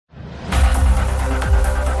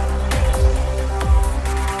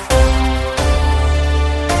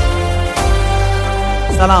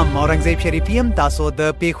سلام، اورنګزیب شریفی یم. تاسو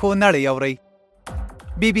د پیښو نړۍ اورئ.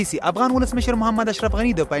 بی بی سی افغان ولسمشر محمد اشرف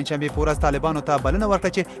غنی د پنځشنبه په ورځ طالبانو ته بلنه ورکړه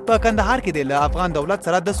چې په کندهار کې د افغان دولت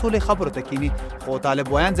سره د سولې خبرو ته کینی. خو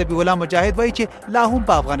طالب ویان ذبیح الله مجاهد وایي چې لا هم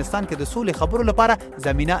په افغانستان کې د سولې خبرو لپاره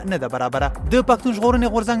زمينه نه ده برابره. د پښتون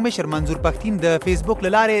ژغورنې غورځنګ مشر منظور پښتين د فیسبوک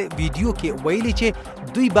لاره ویډیو کې ویلي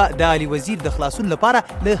چې دوی به د علي وزیر د خلاصون لپاره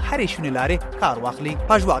له هرې شونې لارې کار واخلي.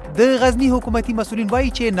 پژواک د غزنی حکومتي مسولین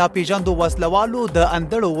وایي چې ناپېژاندو وسلوالو د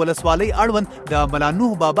اندړو ولسوالۍ اړوند د ملا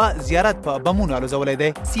نوح بابا زیارت په بمونو الوزولی دی.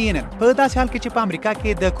 CNN په داسې حال کې چې په امریکا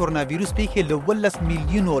کې د کورونا وایروس پیښې له 12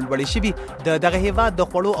 میلیونو لوړې شوي، دغه هیواد د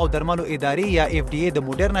خوړو او درملو ادارې یا FDA د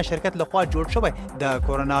موډرنا شرکت لخوا جوړ شوی د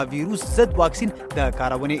کورونا وایروس ضد واکسین د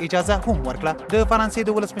کارونې اجازه هم ورکړه. د فرانسې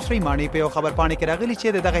د ولسمشرۍ ماڼۍ په یو خبرپاڼه کې راغلي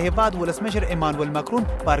چې دغه هیواد ولسمشر ایمانوئل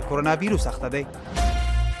ماکرون پر کورونا وایروس اخته دی.